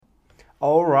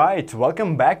Alright,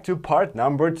 welcome back to part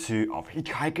number 2 of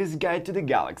Hitchhiker's Guide to the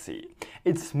Galaxy.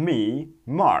 It's me,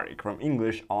 Mark, from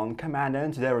English on Command,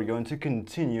 and today we're going to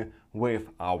continue with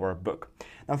our book.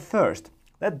 Now first,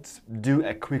 let's do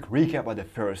a quick recap of the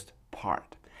first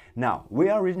part. Now, we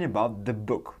are reading about the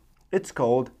book. It's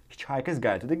called Hitchhiker's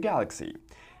Guide to the Galaxy.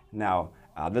 Now,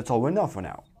 that's all we know for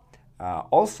now.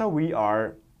 Also, we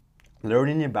are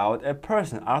learning about a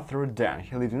person, Arthur Dent.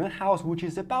 He lives in a house which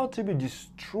is about to be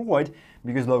destroyed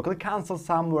because local council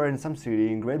somewhere in some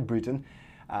city in Great Britain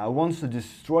wants to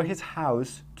destroy his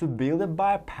house to build a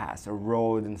bypass, a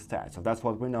road instead. So that's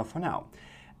what we know for now.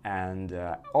 And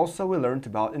also we learned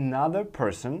about another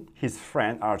person, his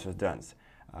friend, Arthur Dent's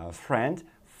friend,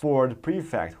 Ford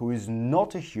Prefect, who is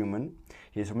not a human.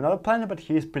 He's from another planet, but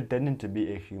he is pretending to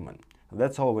be a human. So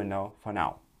that's all we know for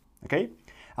now. Okay?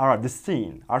 Alright, the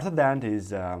scene. Arthur Dent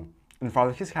is in front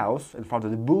of his house, in front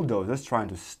of the bulldozers, trying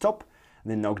to stop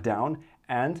the knockdown,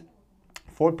 and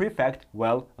Ford Prefect,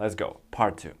 well, let's go.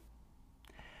 Part 2.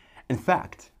 In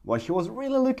fact, what he was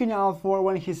really looking out for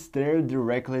when he stared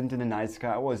directly into the night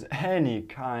sky was any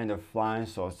kind of flying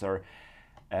saucer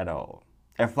at all.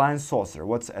 A flying saucer.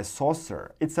 What's a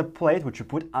saucer? It's a plate which you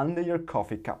put under your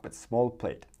coffee cup. It's a small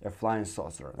plate. A flying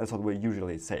saucer. That's what we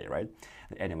usually say, right?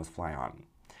 The animals fly on.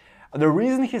 The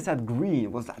reason he said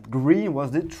green was that green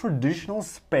was the traditional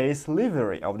space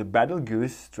livery of the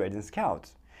Betelgeuse Trading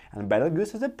Scouts. And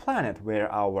Betelgeuse is a planet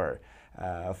where our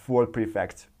Ford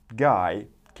Prefect guy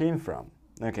came from.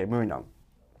 Okay, moving on.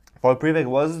 Ford Prefect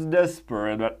was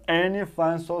desperate that any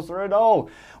flying saucer at all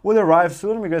would arrive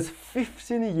soon because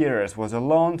 15 years was a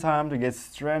long time to get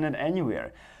stranded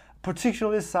anywhere,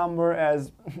 particularly somewhere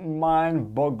as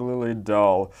mind-bogglingly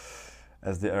dull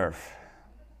as the Earth.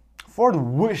 Ford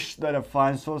wished that a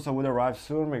flying saucer would arrive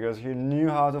soon because he knew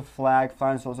how to flag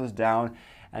flying saucers down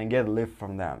and get lift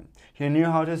from them. He knew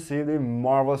how to see the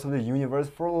marvels of the universe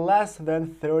for less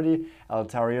than 30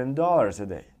 Eltarian dollars a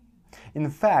day. In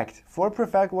fact, Ford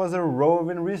Prefect was a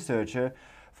roving researcher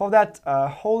for that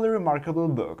wholly remarkable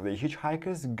book, The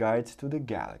Hitchhiker's Guide to the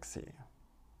Galaxy.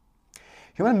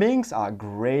 Human beings are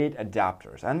great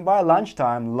adapters, and by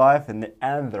lunchtime, life in the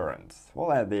environs,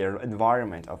 the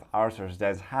environment of Arthur's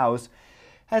Dent's house,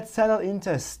 had settled into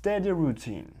a steady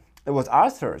routine. It was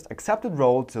Arthur's accepted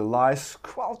role to lie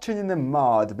squelching in the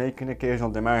mud, making occasional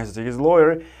demands to his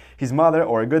lawyer, his mother,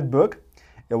 or a good book.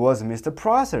 It was Mr.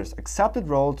 Prosser's accepted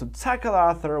role to tackle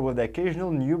Arthur with the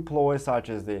occasional new ploy such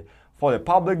as the For the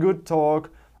Public Good talk,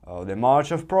 the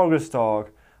March of Progress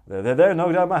talk, they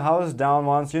knocked out my house down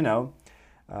once, you know.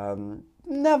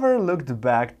 Never looked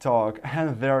back talk,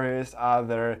 and various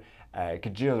other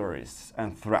cajoleries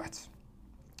and threats.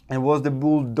 It was the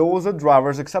bulldozer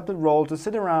driver's accepted role to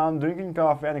sit around drinking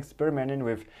coffee and experimenting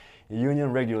with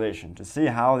union regulation to see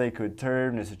how they could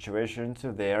turn the situation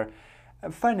to their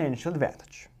financial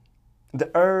advantage.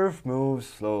 The earth moved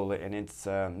slowly in its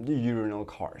urinal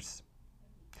course.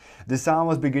 The sun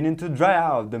was beginning to dry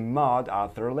out the mud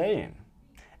Arthur lay in.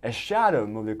 A shadow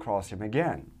moved across him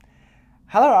again.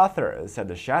 "Hello, Arthur," said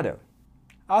the shadow.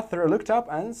 Arthur looked up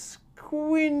and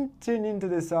squinting into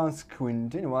the sun,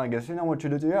 squinting. Well, I guess you know what you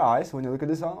do to your eyes when you look at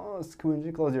the sun. Oh,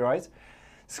 squinting, close your eyes.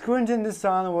 Squinting the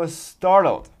sun was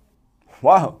startled.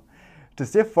 Wow, to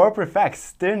see Ford Prefect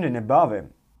standing above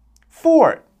him.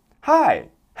 "Ford! Hi!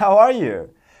 How are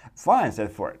you?" "Fine,"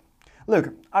 said Ford.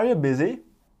 "Look, are you busy?"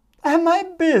 "Am I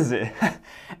busy?"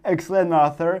 exclaimed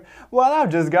Arthur. "Well, I've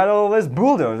just got all these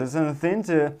bulldozers and things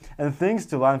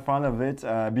to lie in front of it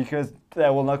because they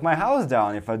will knock my house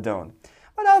down if I don't.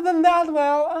 But other than that,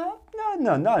 well,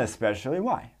 no, not especially.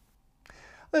 Why?"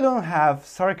 They don't have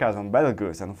sarcasm on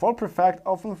Betelgeuse, and Ford Prefect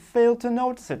often failed to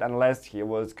notice it unless he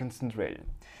was concentrating.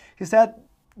 He said,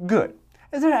 "Good.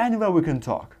 Is there anywhere we can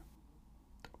talk?"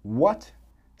 "What?"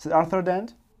 said Arthur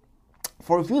Dent.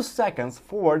 For a few seconds,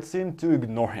 Ford seemed to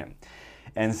ignore him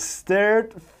and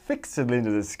stared fixedly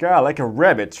into the sky like a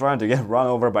rabbit trying to get run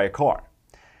over by a car.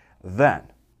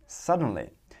 Then, suddenly,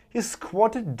 he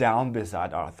squatted down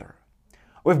beside Arthur.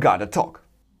 "We've got to talk,"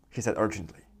 he said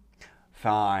urgently.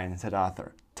 "Fine," said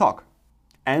Arthur. "Talk.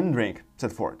 And drink,"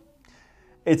 said Ford.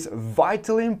 "It's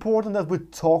vitally important that we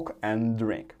talk and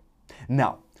drink.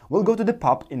 Now, we'll go to the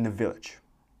pub in the village."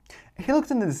 He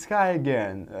looked into the sky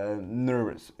again,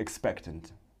 nervous,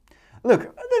 expectant.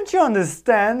 "Look, don't you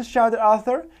understand?" shouted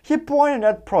Arthur. He pointed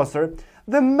at Prosser.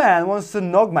 "The man wants to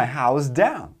knock my house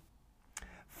down."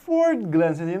 Ford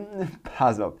glanced at him,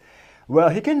 puzzled. "Well,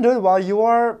 he can do it while you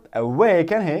are away,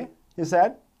 can he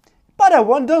said. "But I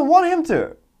don't want him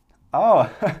to." "Oh,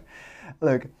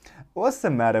 look, what's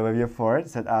the matter with you, Ford?"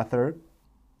 said Arthur.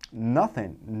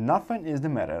 Nothing is the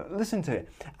matter. Listen to it.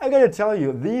 I gotta tell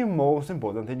you the most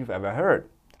important thing you've ever heard.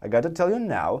 I gotta tell you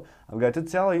now. I've got to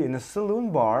tell you in the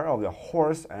saloon bar of the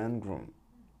Horse and Groom.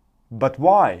 But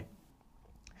why?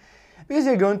 Because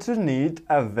you're going to need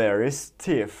a very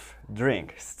stiff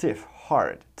drink. Stiff,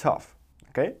 hard, tough.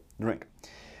 Okay? Drink.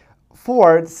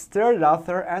 Ford stared at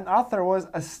Arthur, and Arthur was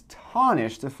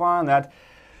astonished to find that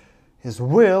his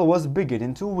will was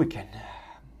beginning to weaken.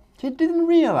 He didn't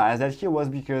realize that it was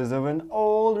because of an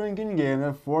old drinking game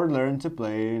that Ford learned to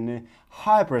play in the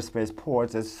hyperspace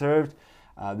ports that served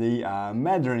the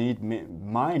Madronite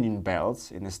mining belts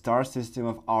in the star system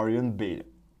of Orion Beta.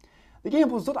 The game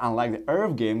was not unlike the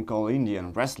Earth game called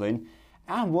Indian Wrestling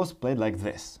and was played like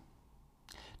this.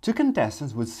 Two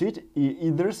contestants would sit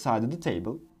either side of the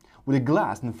table with a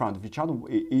glass in front of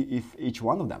each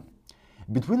one of them.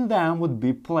 Between them would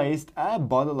be placed a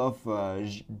bottle of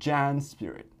Jan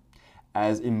spirit,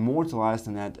 as immortalized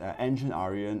in that ancient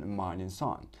Aryan mining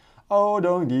song. Oh,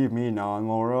 don't give me none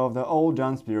more of the old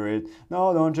John spirit.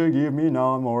 No, don't you give me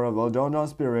none more of the old John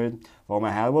spirit. For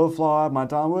my head will fly, my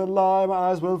tongue will lie, my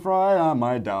eyes will fry, I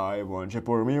might die. Won't you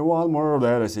pour me one more of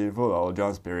that sinful old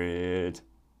John spirit?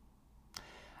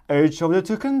 Each of the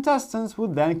two contestants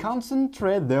would then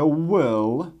concentrate their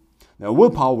willpower,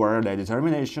 their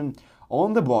determination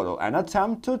on the bottle and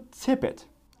attempt to tip it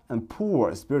and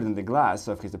pour spirit in the glass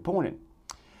of his opponent,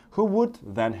 who would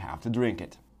then have to drink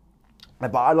it. The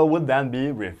bottle would then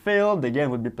be refilled, the game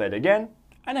would be played again,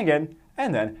 and again,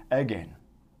 and then again.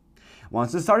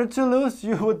 Once you started to lose,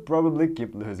 you would probably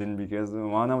keep losing, because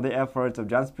one of the efforts of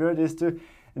Jan Spirit is to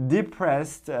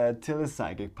depress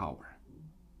telepsychic power.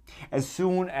 As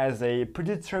soon as a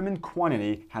predetermined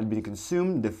quantity had been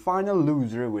consumed, the final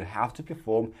loser would have to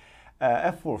perform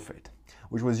a forfeit,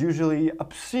 which was usually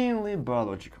obscenely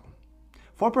biological.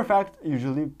 Ford Perfect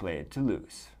usually played to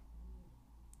lose.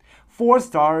 Ford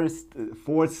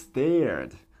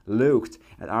stared, looked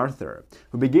at Arthur,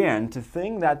 who began to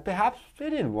think that perhaps he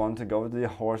didn't want to go to the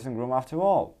Horse and Groom after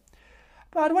all.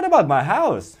 But what about my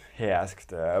house? He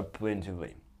asked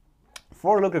plaintively.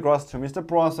 Ford looked across to Mr.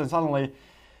 Prosser, and suddenly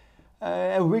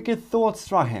a wicked thought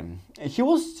struck him. He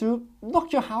wants to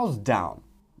knock your house down.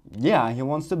 Yeah, he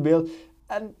wants to build,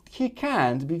 and he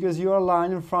can't because you are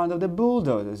lying in front of the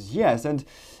bulldozers. Yes, and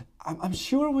I'm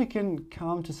sure we can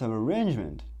come to some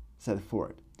arrangement, said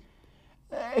Ford.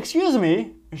 Excuse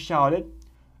me, shouted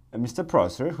Mr.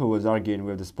 Prosser, who was arguing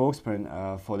with the spokesman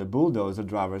for the bulldozer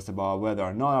drivers about whether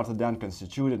or not Arthur Dent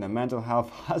constituted a mental health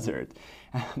hazard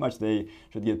and how much they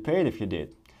should get paid if he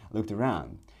did. Looked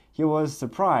around. He was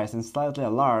surprised and slightly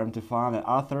alarmed to find that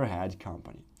Arthur had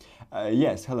company.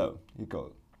 Yes, hello, he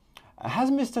called.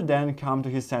 Has Mr. Dent come to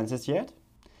his senses yet?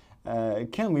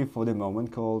 Can we, for the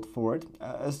moment, called Ford,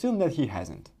 assume that he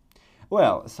hasn't?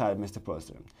 Well, sighed Mr.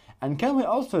 Prosser, and can we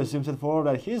also assume, said Ford,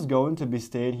 that he's going to be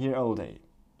staying here all day?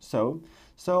 So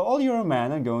all your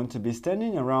men are going to be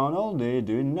standing around all day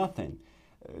doing nothing.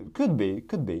 Could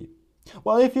be.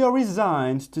 Well, if you're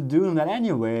resigned to doing that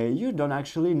anyway, you don't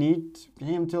actually need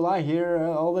him to lie here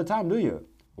all the time, do you?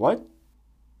 What?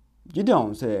 You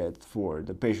don't, said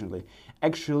Ford patiently,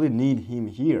 actually need him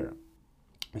here.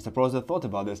 Mr. Prosser thought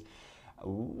about this.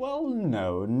 Well,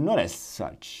 no, not as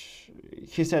such.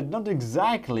 He said, not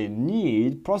exactly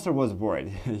need. Prosser was worried.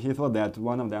 He thought that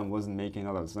one of them wasn't making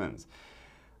a lot of sense.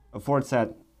 Ford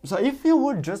said, so if you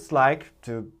would just like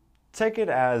to take it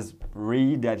as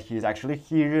read that he's actually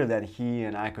here, that he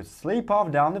and I could sleep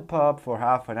off down the pub for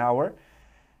half an hour,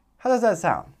 how does that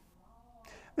sound?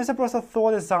 Mr. Prosser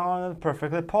thought it sounded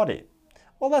perfectly potty.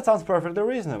 Well, that sounds perfectly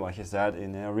reasonable, he said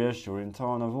in a reassuring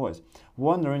tone of voice,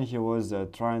 wondering he was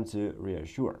trying to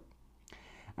reassure.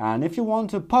 And if you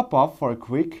want to pop off for a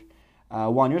quick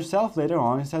one yourself later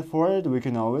on, he said Ford, we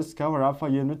can always cover up for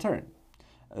you in return.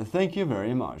 Thank you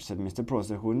very much, said Mr.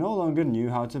 Prosser, who no longer knew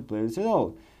how to play this at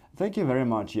all. Thank you very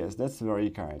much, yes, that's very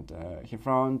kind. He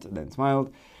frowned, then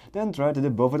smiled, then tried to do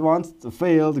both at once,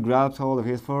 failed, grabbed hold of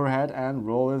his forehead and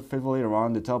rolled it fitfully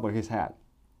around the top of his head.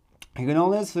 He can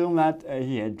only assume that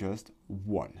he had just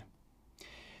won.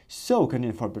 So,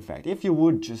 continued Ford Perfect, if you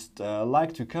would just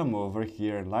like to come over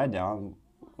here and lie down.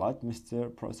 What,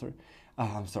 Mr. Prosser?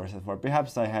 I'm sorry, said Ford.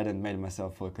 Perhaps I hadn't made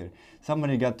myself fully clear.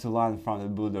 Somebody got to lie in front of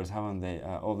the bulldozers, haven't they?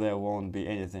 Or there won't be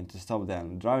anything to stop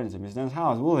them driving to Mr. Dent's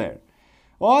house, will there?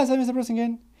 What, said Mr. Prosser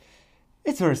again?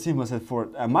 It's very simple, said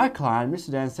Ford. My client,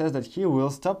 Mr. Dent, says that he will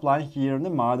stop lying here in the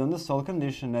mud on the sole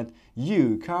condition that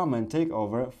you come and take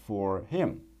over for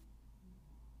him.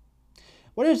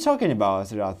 What are you talking about?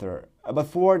 Said Arthur. But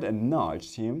Ford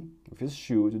nudged him with his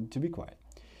shoe to be quiet.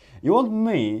 You want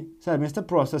me, said Mr.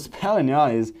 Prosser, spelling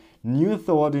out his new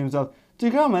thought to himself, To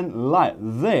come and lie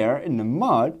there in the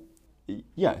mud?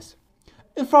 Yes.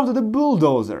 In front of the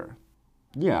bulldozer?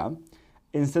 Yeah.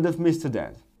 Instead of Mr.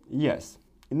 Dent? Yes.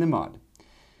 In the mud.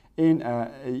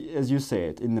 As you say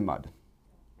it, in the mud.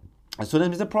 As soon as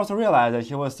Mr. Prosser realized that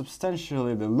he was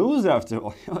substantially the loser after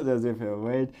all, it was as if a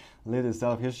weight lifted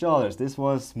itself off his shoulders. This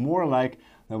was more like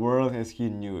the world as he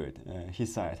knew it. He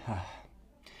sighed.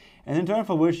 And in turn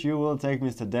for which you will take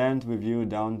Mr. Dent with you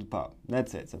down the pub.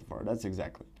 That's it, said Ford. That's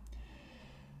exactly.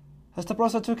 Mr.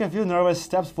 Prosser took a few nervous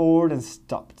steps forward and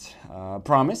stopped.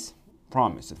 Promise?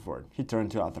 Promise, said Ford. He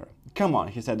turned to Arthur. Come on,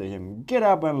 he said to him. Get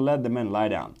up and let the man lie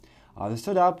down. Arthur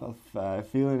stood up,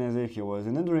 feeling as if he was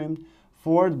in a dream.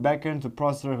 Ford beckoned to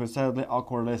Prosser, who sadly,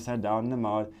 awkwardly sat down in the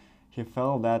mud. He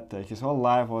felt that his whole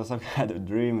life was some kind of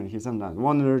dream, and he sometimes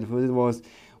wondered who it was,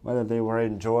 whether they were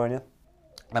enjoying it.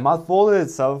 The mud folded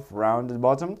itself round the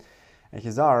bottom, and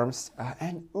his arms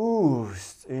and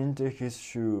oozed into his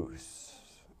shoes.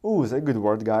 Ooze, a good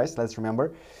word, guys. Let's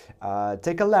remember.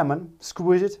 Take a lemon,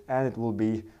 squeeze it, and it will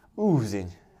be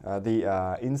oozing.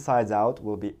 The insides out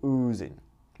will be oozing,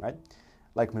 right?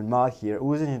 Like mud here,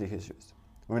 oozing into his shoes.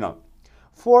 Moving on.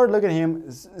 Ford looked at him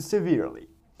severely.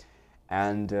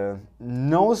 And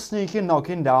no sneaky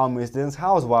knocking down Miss Dent's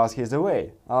house whilst he's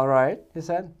away. All right, he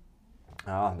said.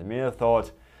 The mere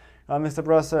thought. Mr.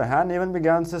 Prosser hadn't even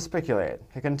begun to speculate.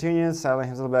 He continued, settling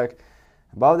himself back.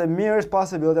 About the merest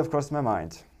possibility of crossing my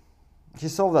mind. He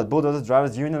saw that bulldozer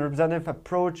drivers' union representative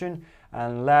approaching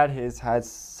and let his head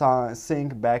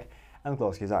sink back and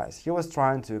close his eyes. He was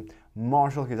trying to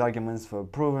marshal his arguments for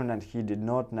proving that he did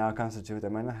not now constitute a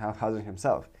mental health hazard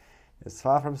himself. He was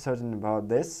far from certain about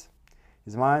this.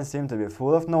 His mind seemed to be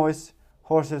full of noise,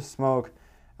 horses, smoke,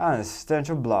 and a stench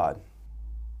of blood.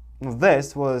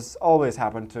 This was always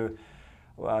happened to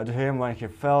him when he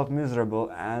felt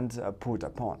miserable and put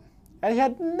upon. And he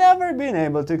had never been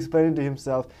able to explain it to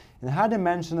himself, in a high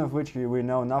dimension of which we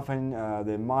know nothing.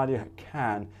 The muddy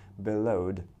can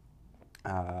bellowed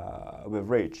with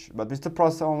rage. But Mr.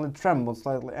 Prosser only trembled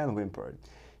slightly and whimpered.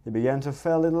 He began to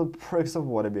feel little pricks of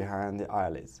water behind the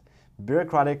eyelids.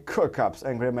 Bureaucratic cook-ups,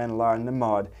 angry men lying in the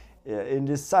mud,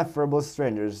 indecipherable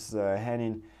strangers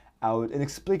handing out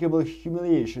inexplicable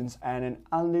humiliations, and an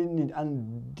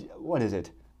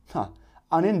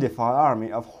unidentified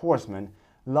army of horsemen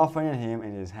laughing at him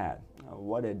in his head.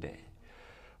 What a day.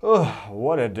 Oh,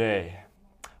 what a day.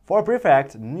 For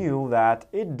Prefect knew that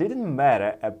it didn't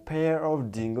matter a pair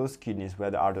of Dingle's kidneys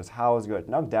whether Arthur's house got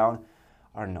knocked down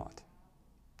or not.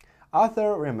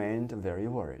 Arthur remained very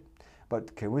worried.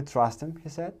 But can we trust him? He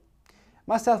said.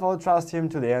 Myself, I will trust him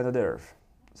to the end of the earth,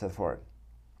 said Ford.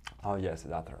 Oh yes,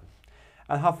 said Arthur.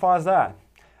 And how far is that?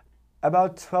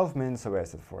 About 12 minutes away,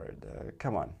 said Ford.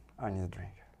 Come on, I need a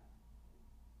drink.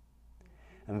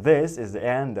 And this is the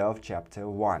end of chapter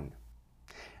 1.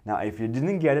 Now, if you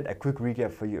didn't get it, a quick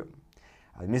recap for you.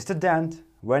 Mr. Dent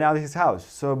went out of his house,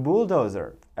 saw a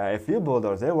few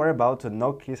bulldozers. They were about to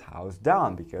knock his house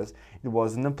down because it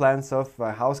was in the plans of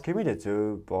House Committee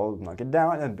to knock it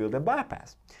down and build a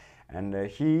bypass. And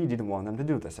he didn't want them to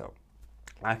do that so.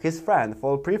 His friend,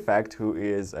 Fall Prefect, who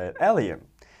is an alien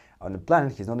on the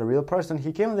planet, he's not a real person,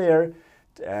 he came there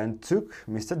and took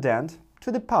Mr. Dent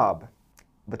to the pub.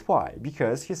 But why?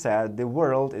 Because he said the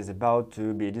world is about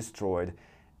to be destroyed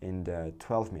in the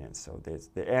 12 minutes. So it's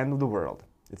the end of the world.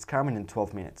 It's coming in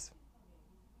 12 minutes.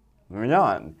 Moving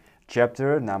on,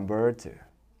 chapter number 2.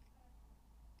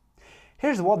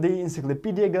 Here's what the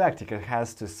Encyclopedia Galactica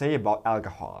has to say about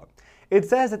alcohol. It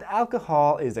says that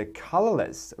alcohol is a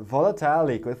colorless, volatile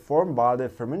liquid formed by the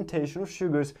fermentation of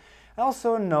sugars, and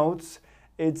also notes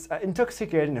its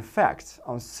intoxicating effects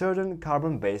on certain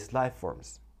carbon-based life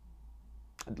forms,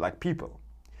 like people.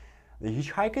 The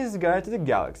Hitchhiker's Guide to the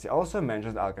Galaxy also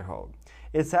mentions alcohol.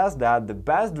 It says that the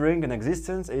best drink in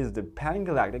existence is the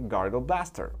Pan-Galactic Gargle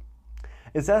Blaster.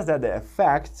 It says that the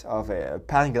effect of a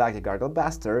Pan-Galactic Gargle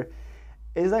Blaster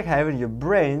is like having your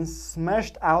brain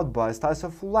smashed out by a slice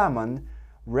of lemon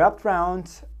wrapped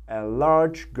around a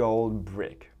large gold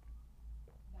brick.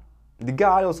 The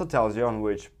guide also tells you on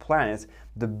which planets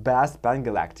the best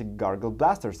Pan-Galactic Gargle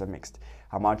Blasters are mixed,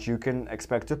 how much you can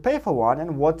expect to pay for one,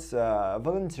 and what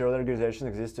volunteer organizations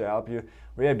exist to help you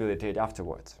rehabilitate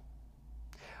afterwards.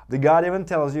 The guide even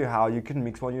tells you how you can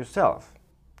mix one yourself.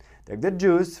 Take the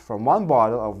juice from one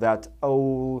bottle of that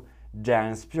old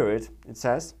Jan spirit, it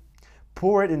says,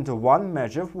 pour it into 1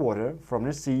 measure of water from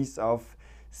the seas of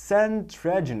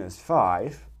Centragenous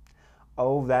 5,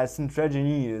 of that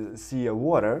Centragenous sea of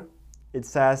water, it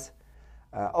says,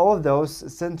 all those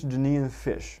Centragenean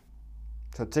fish.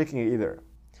 So taking it either.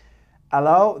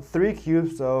 Allow 3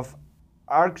 cubes of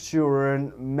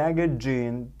Arcturan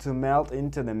Megagen to melt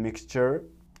into the mixture.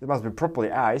 It must be properly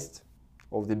iced,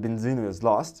 or the benzene is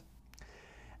lost.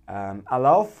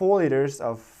 Allow 4 liters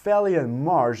of Felian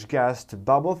marsh gas to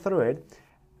bubble through it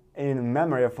in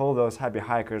memory of all those happy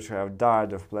hikers who have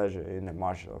died of pleasure in the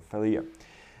marsh of Felia.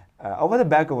 Over the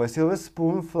back of a silver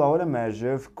spoon flowed a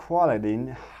measure of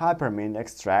qualidine hypermint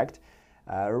extract,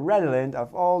 redolent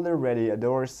of all the ready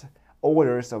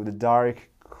odors of the dark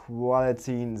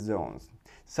qualidine zones,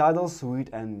 subtle, sweet,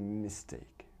 and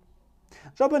mystic.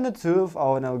 Drop in the tube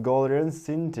of an Algolian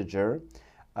Synteger,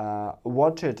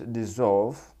 watch it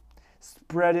dissolve,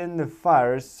 spreading the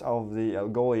fires of the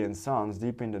Algolian suns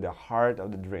deep into the heart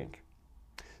of the drink.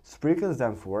 Sprinkle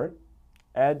them for,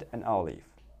 add an olive.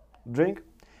 Drink,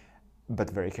 but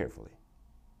very carefully.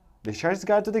 The Hitchhiker's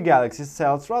Guide to the Galaxy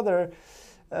sells rather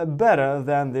better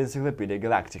than the Encyclopedia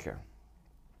Galactica.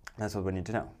 That's what we need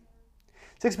to know.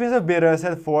 6 pints of bitter,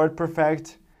 said Ford,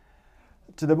 perfect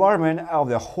to the barman of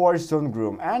the Horse and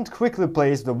Groom, and quickly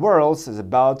placed the world is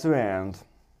about to end.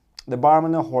 The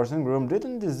barman of Horse and Groom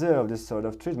didn't deserve this sort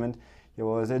of treatment. He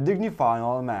was a dignified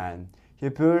old man. He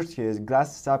pushed his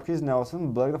glasses up his nose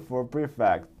and blinked at Ford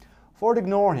Prefect. Ford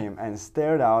ignored him and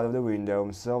stared out of the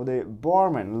window, so the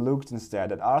barman looked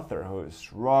instead at Arthur, who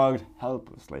shrugged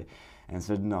helplessly and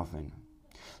said nothing.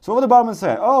 So the barman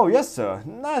said, "Oh, yes, sir,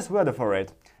 nice weather for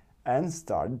it," and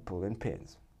started pulling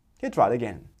pins. He tried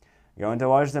again. "Going to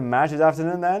watch the match this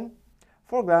afternoon, then?"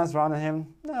 Ford glanced round at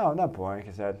him. "No, no point,"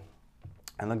 he said,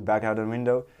 and looked back out the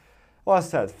window. "Well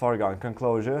said, foregone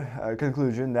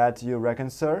conclusion that you reckon,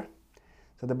 sir?"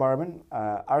 said the barman.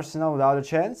 "Arsenal without a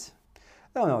chance?"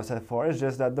 "No, no," said Ford, "it's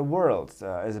just that the world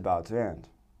is about to end."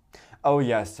 "Oh,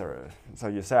 yes, sir, so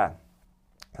you said,"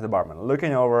 said the barman,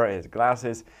 looking over his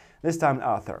glasses, this time at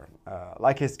Arthur,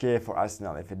 like his care for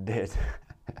Arsenal if it did.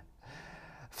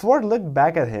 Ford looked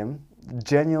back at him,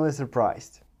 genuinely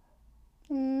surprised.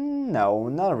 "No,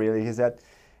 not really," he said.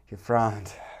 He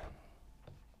frowned.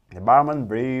 The barman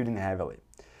breathed in heavily.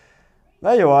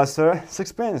 "There you are, sir,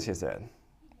 6 pence," he said.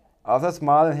 Arthur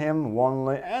smiled at him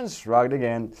wanly and shrugged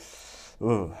again.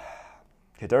 Ooh.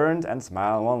 He turned and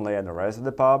smiled wanly at the rest of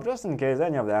the pub, just in case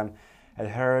any of them had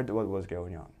heard what was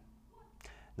going on.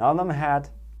 None of them had,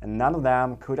 and none of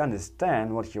them could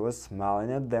understand what he was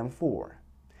smiling at them for.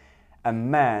 A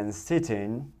man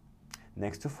sitting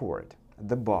next to Ford at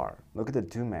the bar looked at the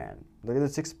 2 men, looked at the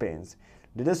 6 pence,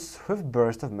 did a swift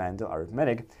burst of mental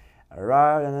arithmetic,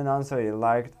 arrived at an answer he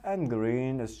liked, and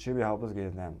grinned as stupid help was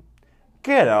given them.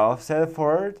 "Get off," said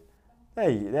Ford.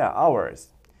 They're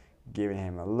ours," giving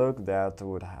him a look that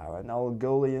would have an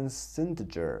Algolian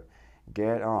Synteger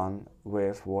get on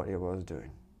with what he was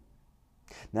doing.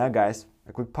 Now, guys,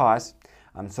 a quick pause.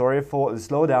 I'm sorry for the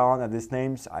slowdown at these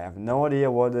names. I have no idea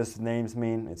what these names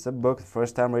mean. It's a book,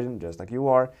 first time reading, just like you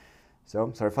are.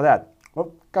 So, sorry for that.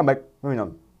 Well, come back, moving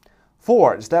on.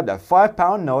 Ford stepped a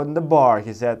 £5 note in the bar.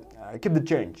 He said, "Keep the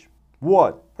change."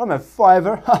 "What? From a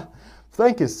fiver? Ha!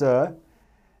 Thank you, sir.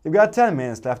 You've got 10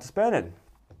 minutes left to spend it."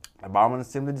 The barman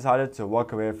simply decided to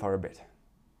walk away for a bit.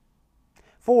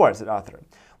 "Ford," said Arthur,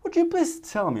 "would you please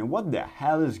tell me what the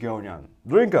hell is going on?"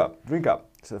 Drink up,"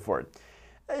 said Ford.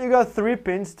 "You got 3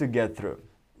 pins to get through."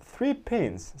 3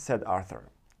 pins," said Arthur.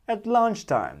 "At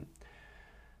lunchtime."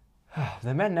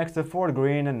 The man next to Ford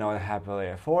grinned and nodded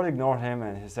happily. Ford ignored him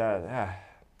and he said,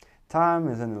 "Time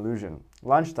is an illusion.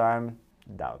 Lunchtime,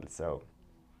 doubtlessly so."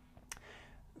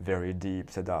 "Very deep,"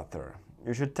 said Arthur.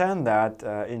 "You should turn that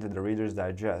into the Reader's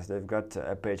Digest. They've got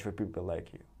a page for people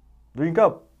like you." Drink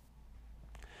up."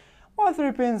 "Why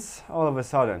 3 pins all of a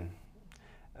sudden?"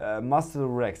 Muscle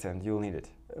relaxant, you'll need it."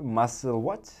 "Muscle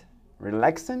what?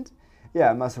 Relaxant?"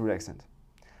 "Yeah, muscle relaxant."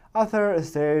 Arthur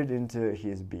stared into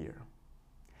his beer.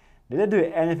 "Did I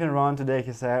do anything wrong today?"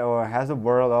 he said, "or has the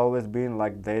world always been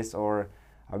like this, or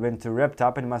I've been too wrapped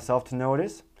up in myself to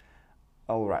notice?"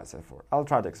 "All right," said Ford. "I'll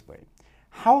try to explain.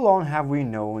 How long have we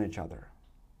known each other?"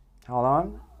 "How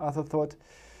long?" Arthur thought.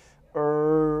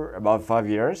 About 5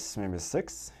 years, maybe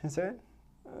 6, he said.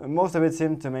 Most of it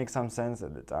seemed to make some sense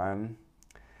at the time.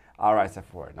 "All right," said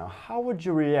Ford. "Now, how would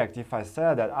you react if I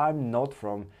said that I'm not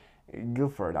from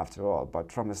Guilford after all,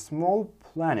 but from a small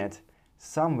planet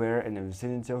somewhere in the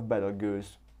vicinity of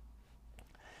Betelgeuse?"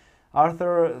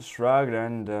 Arthur shrugged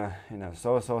and, in a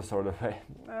so-so sort of way,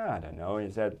 "I don't know,"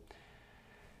 he said,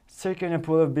 taking a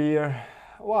pull of beer.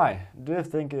 "Why? Do you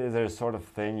think there's a sort of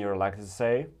thing you're likely to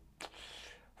say?"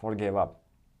 Ford gave up.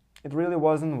 It really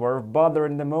wasn't worth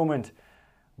bothering the moment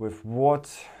with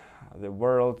what the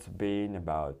world being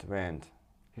about to end.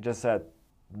 He just said,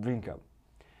 "Drink up."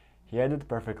 He added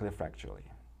perfectly factually,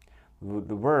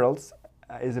 "The world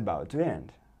is about to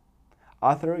end."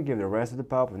 Arthur gave the rest of the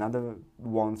pup another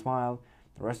one smile.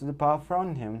 The rest of the pup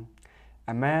frowned at him.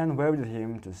 A man waved at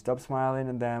him to stop smiling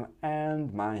at them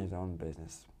and mind his own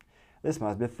business. This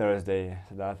must be Thursday,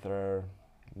 said Arthur,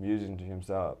 musing to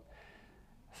himself.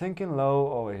 Thinking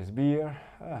low over his beer,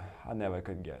 I never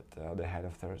could get the hang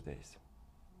of Thursdays.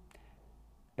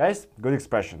 Guys, good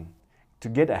expression. To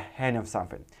get a hang of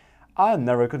something. I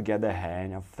never could get the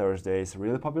hang of Thursdays.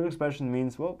 Really popular expression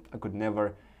means, well, I could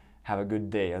never have a good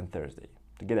day on Thursday.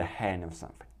 To get a hang of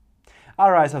something.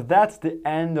 Alright, so that's the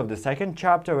end of the second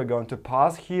chapter. We're going to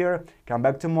pause here, come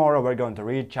back tomorrow. We're going to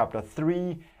read chapter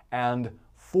 3 and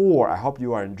 4. I hope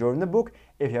you are enjoying the book.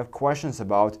 If you have questions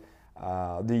about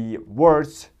the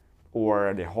words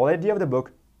or the whole idea of the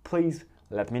book, please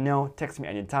let me know. Text me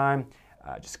anytime.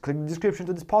 Just click the description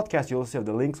to this podcast. You'll see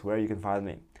the links where you can find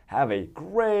me. Have a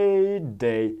great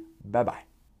day. Bye-bye.